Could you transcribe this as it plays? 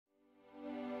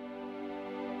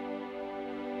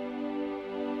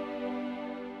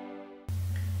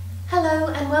Hello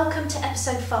and welcome to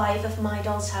episode 5 of My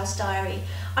Doll's House Diary.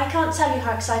 I can't tell you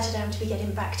how excited I am to be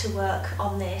getting back to work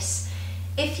on this.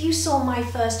 If you saw my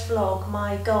first vlog,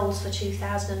 my goals for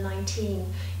 2019,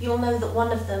 you'll know that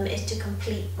one of them is to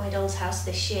complete My Doll's House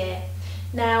this year.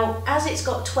 Now, as it's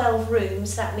got 12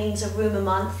 rooms, that means a room a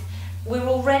month. We're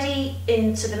already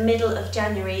into the middle of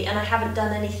January and I haven't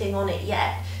done anything on it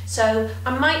yet. So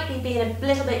I might be being a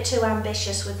little bit too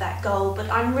ambitious with that goal, but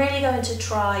I'm really going to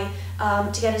try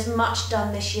to get as much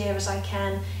done this year as I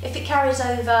can. If it carries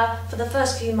over for the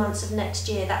first few months of next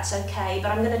year, that's okay,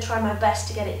 but I'm going to try my best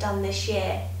to get it done this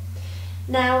year.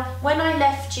 Now, when I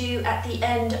left you at the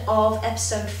end of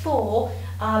episode 4,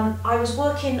 I was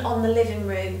working on the living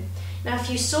room. Now,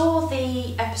 if you saw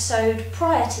the episode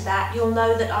prior to that, you'll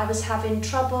know that I was having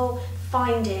trouble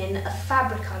finding a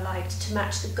fabric I liked to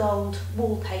match the gold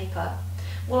wallpaper.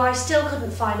 Well, I still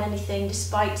couldn't find anything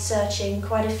despite searching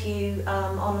quite a few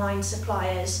online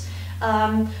suppliers.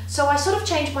 So I sort of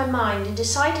changed my mind and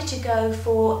decided to go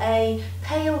for a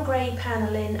pale grey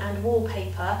panelling and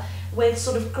wallpaper with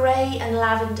sort of grey and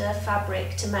lavender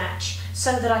fabric to match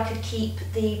so that I could keep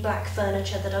the black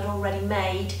furniture that I'd already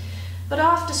made. But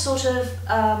after sort of,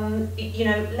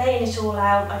 laying it all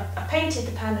out, I painted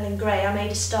the panelling grey, I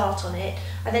made a start on it.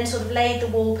 I then sort of laid the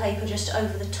wallpaper just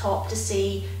over the top to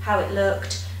see how it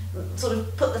looked, sort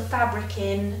of put the fabric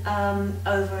in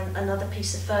over another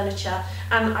piece of furniture,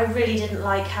 and I really didn't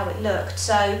like how it looked.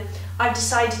 So I've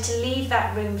decided to leave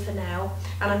that room for now,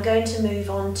 and I'm going to move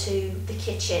on to the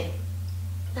kitchen.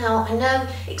 Now, I know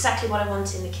exactly what I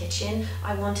want in the kitchen.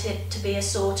 I want it to be a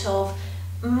sort of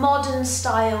modern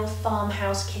style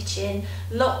farmhouse kitchen,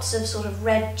 lots of sort of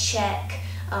red check.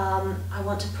 I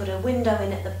want to put a window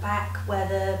in at the back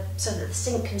so that the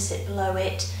sink can sit below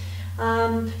it.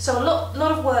 So a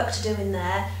lot of work to do in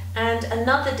there, and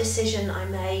another decision I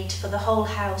made for the whole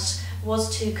house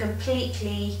was to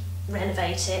completely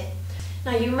renovate it.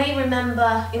 Now, you may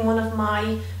remember in one of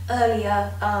my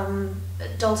earlier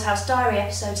Doll's House Diary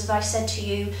episodes that I said to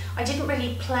you I didn't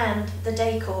really plan the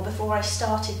decor before I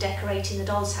started decorating the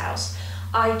doll's house.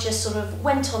 I just sort of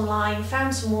went online,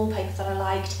 found some wallpaper that I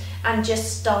liked and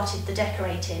just started the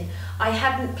decorating. I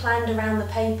hadn't planned around the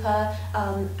paper,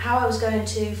 how I was going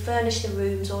to furnish the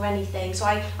rooms or anything, so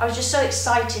I was just so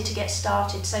excited to get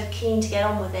started, so keen to get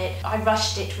on with it. I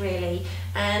rushed it really,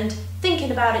 and thinking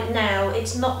about it now,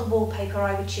 it's not the wallpaper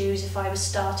I would choose if I was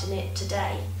starting it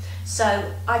today.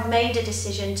 So I've made a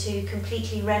decision to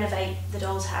completely renovate the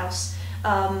doll's house.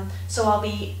 So I'll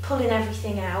be pulling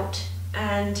everything out,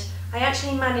 and I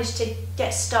actually managed to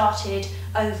get started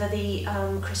over the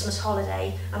Christmas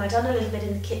holiday, and I've done a little bit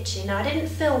in the kitchen. Now, I didn't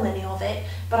film any of it,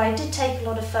 but I did take a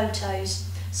lot of photos.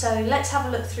 So let's have a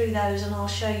look through those and I'll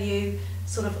show you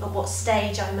sort of at what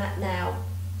stage I'm at now.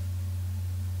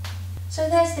 So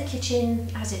there's the kitchen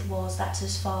as it was. That's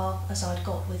as far as I'd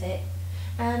got with it.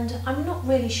 And I'm not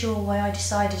really sure why I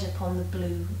decided upon the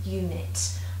blue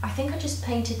units. I think I just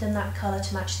painted them that colour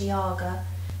to match the Aga.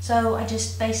 So I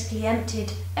just basically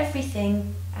emptied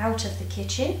everything out of the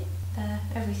kitchen. There,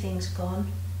 everything's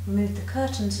gone. Removed the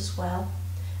curtains as well,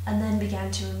 and then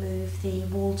began to remove the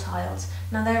wall tiles.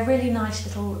 Now, they're really nice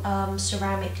little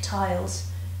ceramic tiles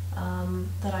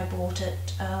that I bought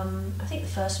at, I think, the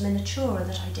first Miniatura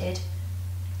that I did.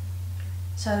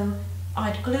 So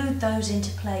I'd glued those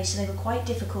into place, so they were quite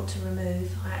difficult to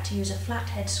remove. I had to use a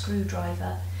flathead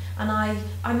screwdriver, and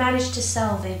I managed to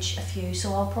salvage a few,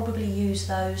 so I'll probably use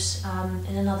those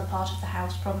in another part of the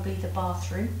house, probably the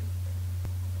bathroom.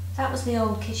 That was the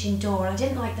old kitchen door, and I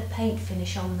didn't like the paint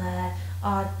finish on there.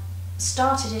 I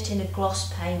started it in a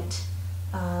gloss paint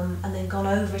and then gone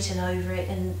over it,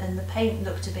 and the paint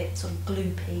looked a bit sort of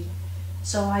gloopy.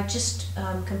 So I just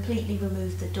completely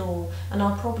removed the door, and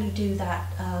I'll probably do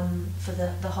that for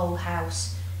the whole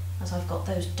house, as I've got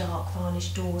those dark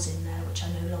varnished doors in there which I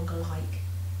no longer like.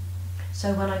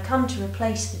 So when I come to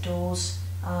replace the doors,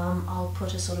 I'll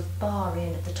put a sort of bar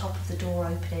in at the top of the door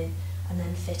opening and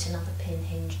then fit another pin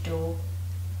hinge door.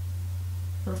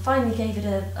 And finally gave it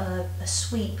a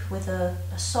sweep with a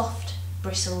soft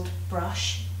bristled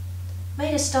brush.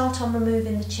 Made a start on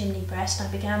removing the chimney breast. I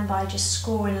began by just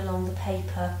scoring along the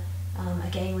paper,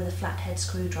 again with a flathead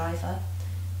screwdriver.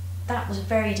 That was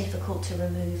very difficult to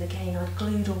remove. Again, I'd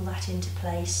glued all that into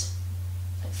place.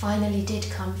 It finally did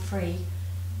come free,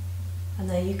 and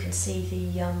there you can see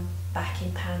the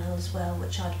backing panel as well,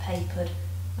 which I'd papered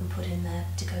and put in there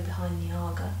to go behind the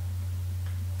Aga.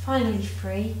 Finally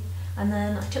free, and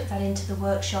then I took that into the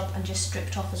workshop and just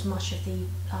stripped off as much of the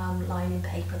lining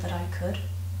paper that I could.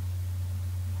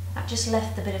 That just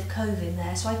left the bit of cove in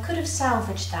there, so I could have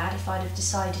salvaged that if I'd have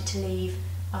decided to leave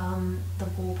the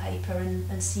wallpaper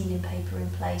and ceiling paper in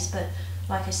place, but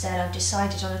like I said, I've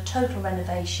decided on a total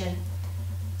renovation,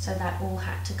 so that all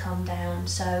had to come down.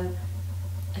 So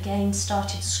again,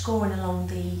 started scoring along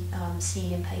the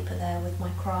ceiling paper there with my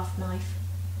craft knife,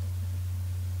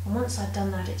 and once I'd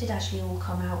done that, it did actually all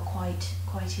come out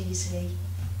quite easily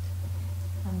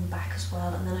on the back as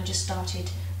well. And then I just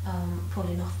started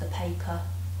pulling off the paper.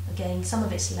 Again, some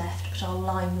of it's left, but I'll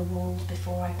line the walls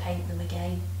before I paint them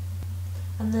again.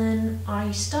 And then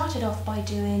I started off by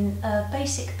doing a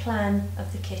basic plan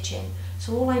of the kitchen.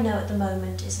 So all I know at the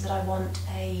moment is that I want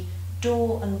a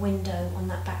door and window on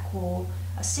that back wall,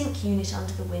 a sink unit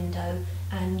under the window,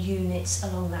 and units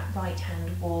along that right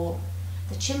hand wall.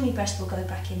 The chimney breast will go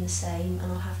back in the same,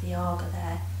 and I'll have the Aga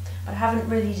there. But I haven't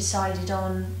really decided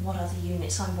on what other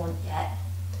units I want yet.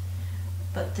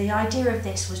 But the idea of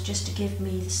this was just to give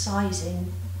me the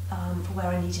sizing for where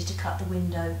I needed to cut the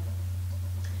window.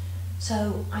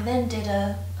 So I then did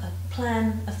a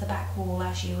plan of the back wall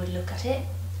as you would look at it.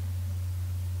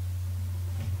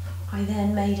 I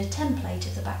then made a template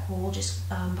of the back wall just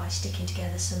by sticking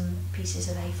together some pieces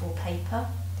of A4 paper.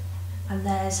 And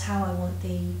there's how I want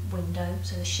the window,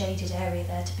 so the shaded area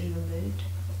there, to be removed.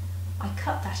 I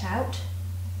cut that out,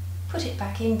 put it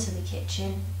back into the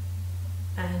kitchen,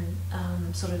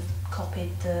 and sort of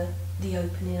copied the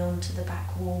opening onto the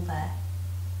back wall there.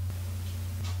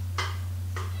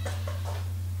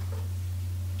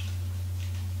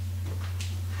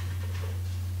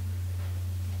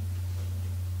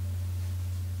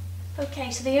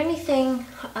 Okay, so the only thing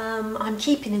I'm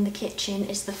keeping in the kitchen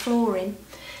is the flooring,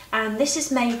 and this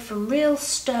is made from real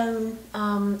stone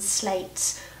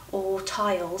slates or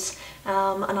tiles,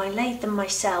 and I laid them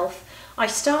myself. I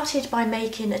started by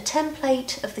making a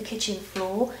template of the kitchen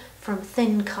floor from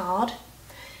thin card,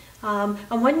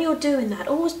 and when you're doing that,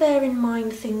 always bear in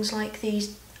mind things like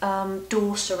these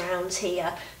door surrounds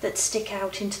here that stick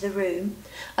out into the room,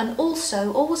 and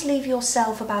also always leave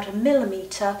yourself about 1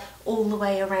 millimetre all the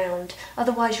way around,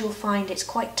 otherwise you'll find it's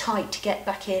quite tight to get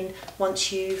back in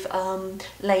once you've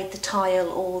laid the tile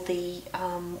or the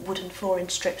wooden flooring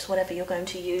strips, whatever you're going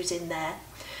to use in there.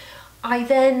 I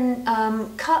then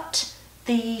cut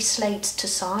the slates to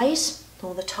size,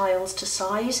 or the tiles to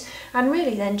size, and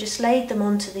really then just laid them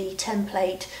onto the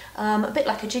template a bit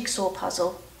like a jigsaw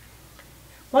puzzle.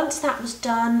 Once that was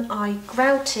done, I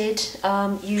grouted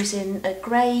using a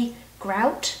grey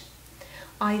grout.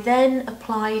 I then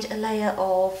applied a layer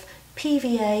of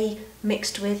PVA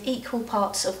mixed with equal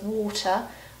parts of water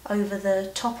over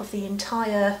the top of the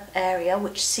entire area,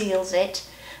 which seals it,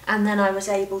 and then I was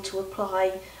able to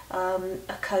apply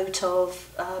a coat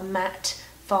of matte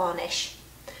varnish,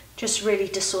 just really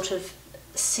to sort of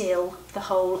seal the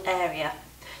whole area.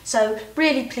 So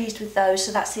really pleased with those,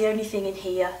 so that's the only thing in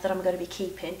here that I'm going to be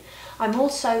keeping. I'm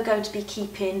also going to be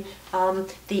keeping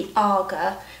the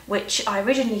Aga, which I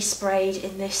originally sprayed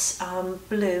in this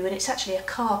blue, and it's actually a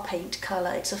car paint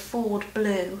colour, it's a Ford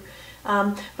blue.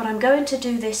 But I'm going to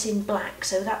do this in black,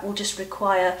 so that will just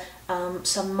require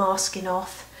some masking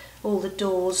off. All the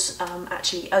doors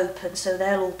actually open, so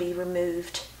they'll all be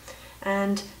removed.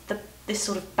 And this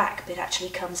sort of back bit actually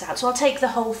comes out. So I'll take the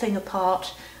whole thing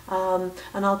apart, and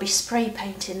I'll be spray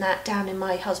painting that down in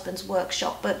my husband's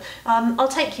workshop, but I'll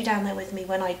take you down there with me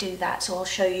when I do that, so I'll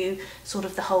show you sort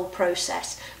of the whole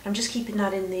process. I'm just keeping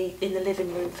that in the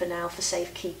living room for now for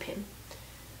safekeeping.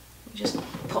 Just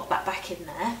pop that back in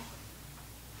there.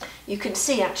 You can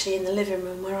see actually in the living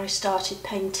room where I started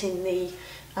painting the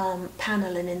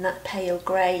panelling in that pale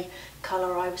grey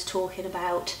colour I was talking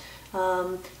about.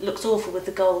 Looks awful with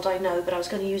the gold, I know, but I was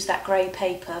going to use that grey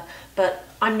paper, but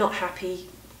I'm not happy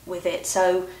with it,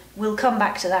 so we'll come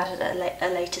back to that at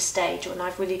a later stage when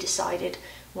I've really decided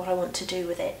what I want to do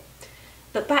with it.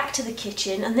 But back to the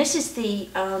kitchen, and this is the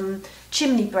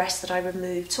chimney breast that I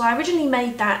removed. So I originally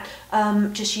made that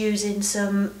just using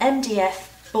some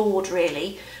MDF board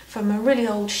really from a really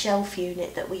old shelf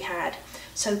unit that we had.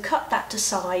 So cut that to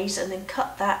size and then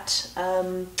cut that,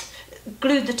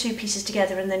 glued the two pieces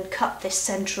together and then cut this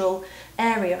central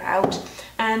area out.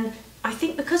 And I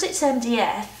think because it's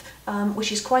MDF,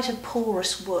 which is quite a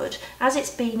porous wood, as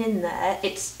it's been in there,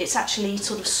 it's actually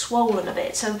sort of swollen a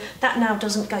bit, so that now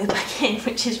doesn't go back in,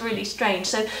 which is really strange.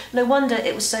 So no wonder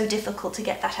it was so difficult to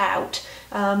get that out,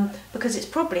 because it's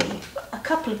probably a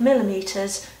couple of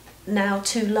millimetres now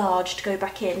too large to go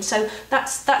back in. So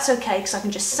that's okay, because I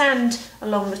can just sand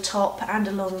along the top and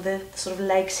along the sort of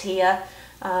legs here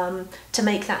to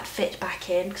make that fit back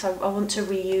in, because I want to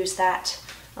reuse that.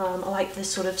 I like the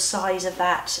sort of size of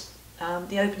that.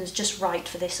 The opening's just right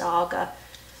for this Aga,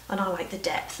 and I like the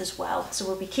depth as well, so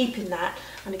we'll be keeping that.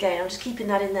 And again, I'm just keeping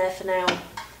that in there for now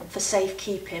for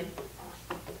safekeeping.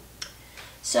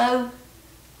 So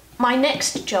my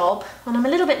next job, and I'm a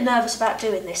little bit nervous about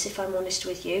doing this if I'm honest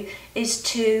with you, is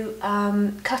to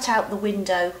cut out the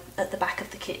window at the back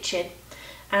of the kitchen.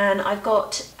 And I've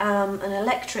got an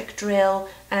electric drill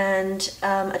and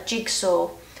a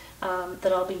jigsaw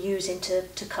that I'll be using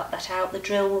to cut that out. The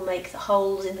drill will make the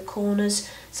holes in the corners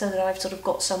so that I've sort of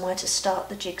got somewhere to start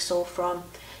the jigsaw from.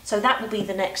 So that will be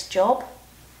the next job.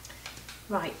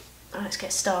 Right, let's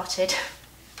get started.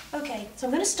 Okay, so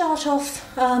I'm going to start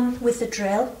off with the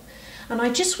drill, and I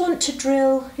just want to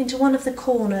drill into one of the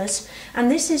corners,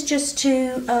 and this is just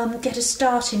to get a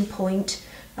starting point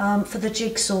for the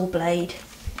jigsaw blade.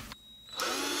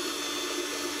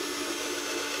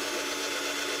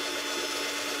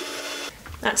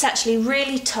 That's actually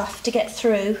really tough to get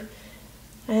through,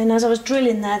 and as I was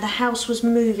drilling there the house was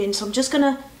moving, so I'm just going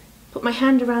to put my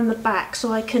hand around the back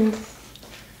so I can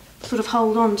sort of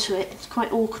hold on to it. It's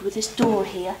quite awkward with this door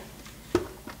here.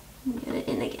 Get it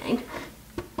in again.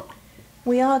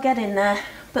 We are getting there,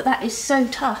 but that is so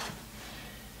tough.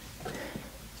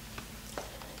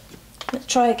 Let's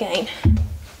try again.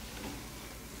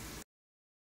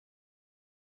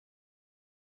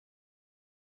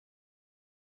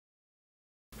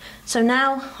 So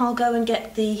now I'll go and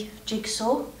get the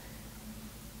jigsaw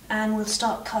and we'll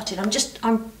start cutting. I'm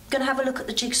going to have a look at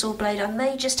the jigsaw blade. I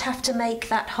may just have to make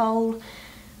that hole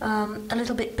a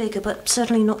little bit bigger, but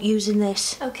certainly not using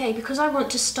this. Okay, because I want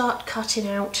to start cutting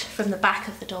out from the back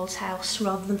of the doll's house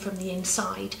rather than from the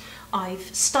inside,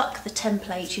 I've stuck the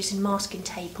template using masking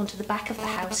tape onto the back of the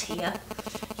house here,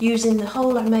 using the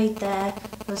hole I made there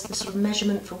as the sort of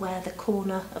measurement for where the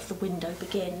corner of the window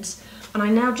begins. And I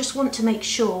now just want to make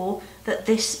sure that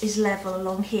this is level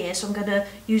along here, so I'm going to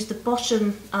use the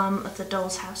bottom of the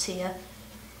doll's house here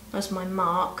as my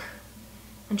mark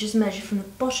and just measure from the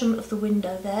bottom of the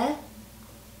window there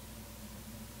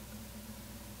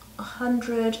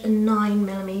 109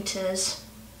 millimeters,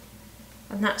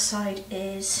 and that side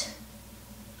is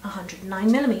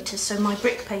 109 millimeters, so my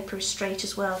brick paper is straight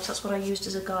as well, so that's what I used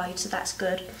as a guide, so that's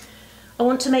good. I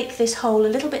want to make this hole a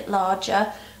little bit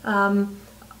larger,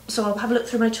 so I'll have a look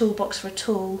through my toolbox for a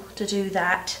tool to do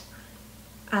that,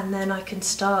 and then I can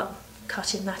start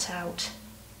cutting that out.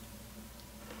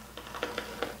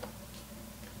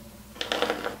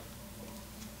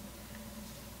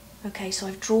 Okay, so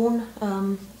I've drawn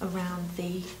around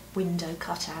the window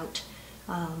cutout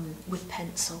with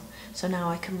pencil, so now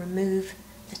I can remove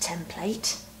the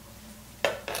template.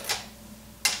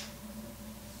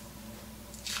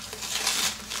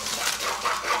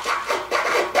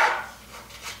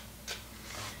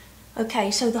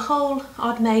 Okay, so the hole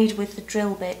I'd made with the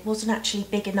drill bit wasn't actually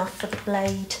big enough for the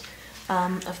blade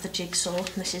of the jigsaw.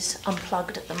 This is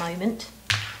unplugged at the moment.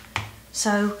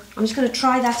 So I'm just going to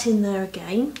try that in there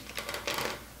again.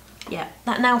 Yeah,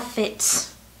 that now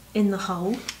fits in the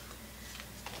hole.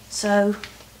 So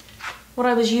what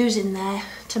I was using there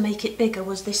to make it bigger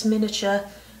was this miniature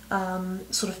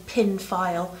sort of pin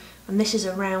file, and this is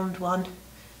a round one.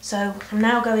 So I'm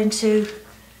now going to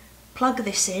plug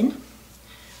this in,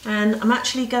 and I'm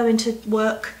actually going to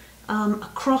work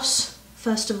across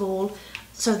first of all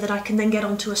so that I can then get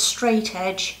onto a straight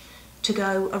edge to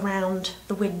go around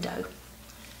the window.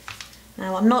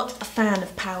 Now, I'm not a fan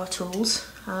of power tools.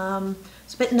 I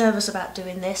was a bit nervous about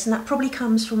doing this, and that probably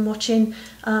comes from watching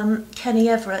Kenny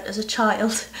Everett as a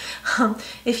child.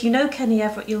 If you know Kenny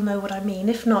Everett, you'll know what I mean.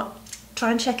 If not,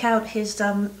 try and check out his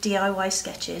DIY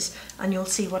sketches and you'll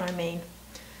see what I mean.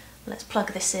 Let's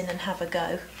plug this in and have a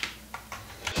go.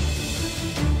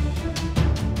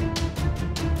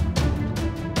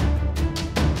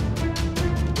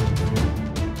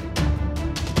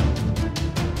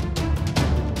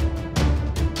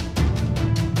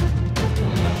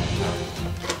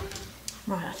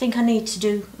 Right, I think I need to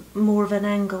do more of an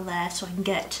angle there so I can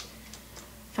get,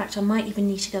 in fact I might even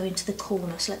need to go into the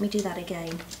corner, so let me do that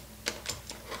again.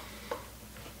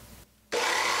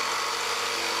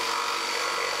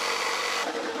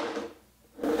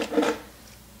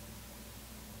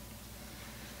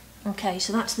 Okay,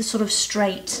 so that's the sort of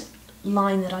straight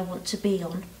line that I want to be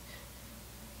on.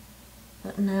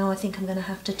 But now I think I'm going to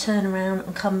have to turn around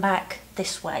and come back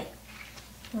this way.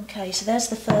 Okay, so there's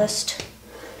the first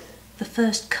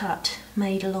cut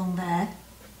made along there.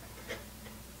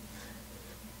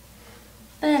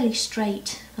 Fairly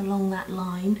straight along that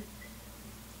line.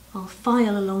 I'll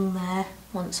file along there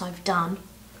once I've done.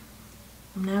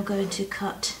 I'm now going to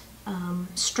cut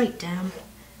straight down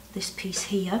this piece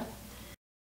here.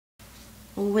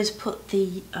 Always put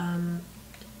the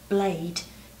blade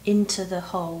into the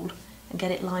hole and get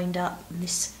it lined up, and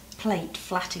this plate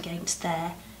flat against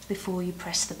there, before you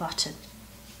press the button.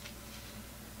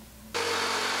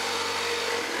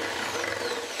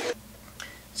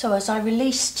 So as I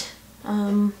released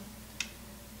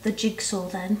the jigsaw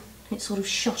then, it sort of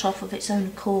shot off of its own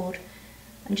accord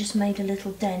and just made a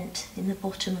little dent in the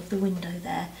bottom of the window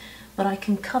there. But I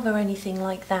can cover anything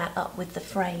like that up with the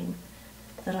frame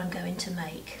that I'm going to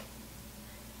make.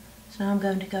 So now I'm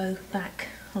going to go back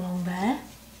along there.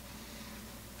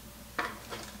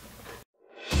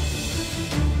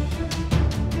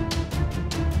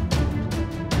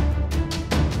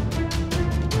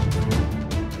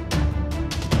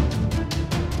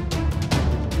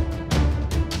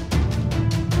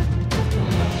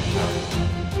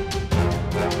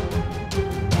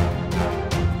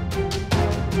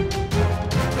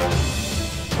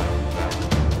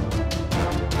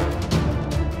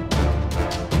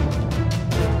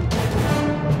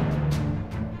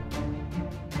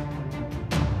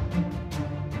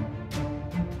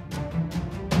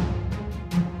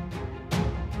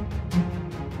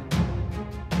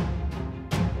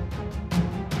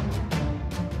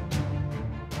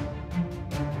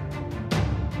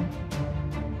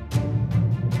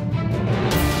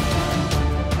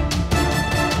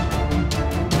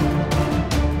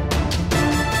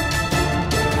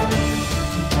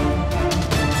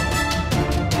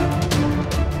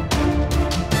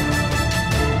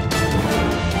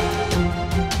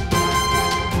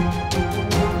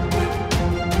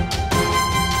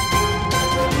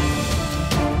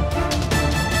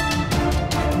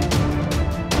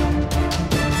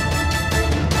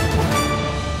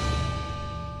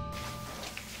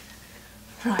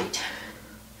 Right,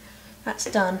 that's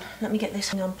done. Let me get this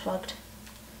thing unplugged.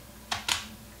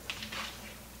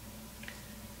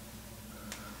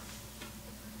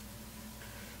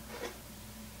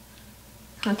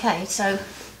 Okay, so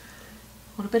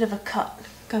got a bit of a cut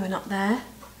going up there,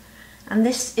 and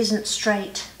this isn't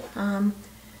straight,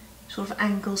 sort of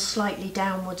angles slightly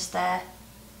downwards there,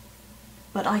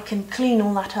 but I can clean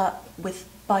all that up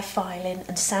by filing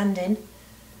and sanding.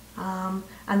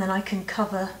 And then I can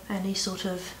cover any sort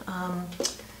of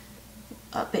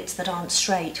bits that aren't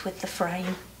straight with the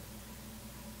frame.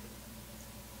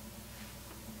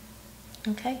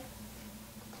 Okay.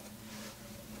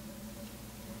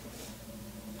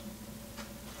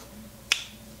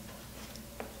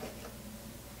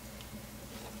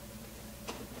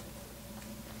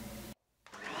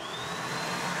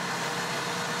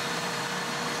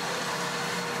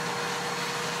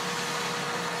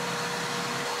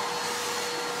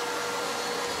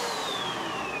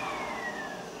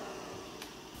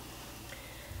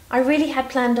 I really had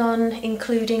planned on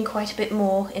including quite a bit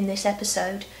more in this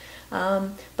episode,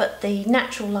 but the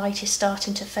natural light is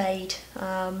starting to fade,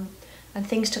 and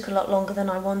things took a lot longer than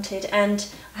I wanted, and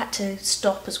I had to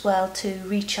stop as well to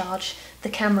recharge the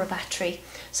camera battery.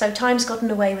 So time's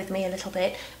gotten away with me a little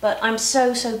bit, but I'm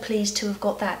so pleased to have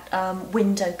got that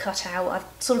window cut out. I've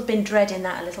sort of been dreading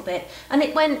that a little bit, and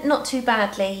it went not too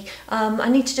badly. I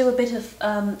need to do a bit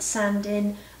of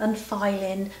sanding and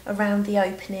filing around the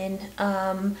opening,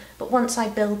 but once I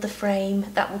build the frame,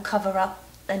 that will cover up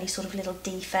any sort of little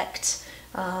defects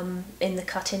in the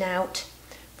cutting out.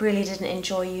 Really didn't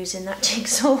enjoy using that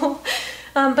jigsaw.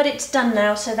 But it's done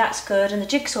now, so that's good, and the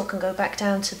jigsaw can go back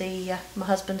down to my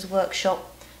husband's workshop,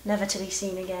 never to be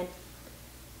seen again.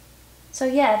 So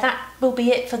yeah, that will be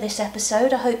it for this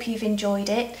episode. I hope you've enjoyed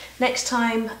it. Next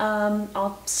time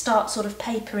I'll start sort of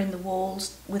papering the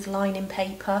walls with lining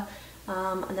paper,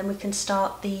 and then we can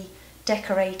start the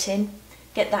decorating,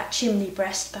 get that chimney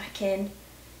breast back in.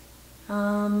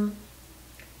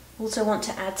 Also want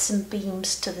to add some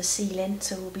beams to the ceiling,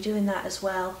 so we'll be doing that as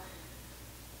well.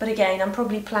 But again, I'm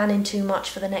probably planning too much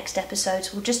for the next episode,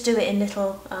 so we'll just do it in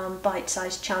little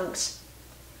bite-sized chunks.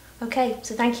 Okay,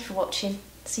 so thank you for watching.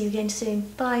 See you again soon.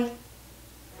 Bye.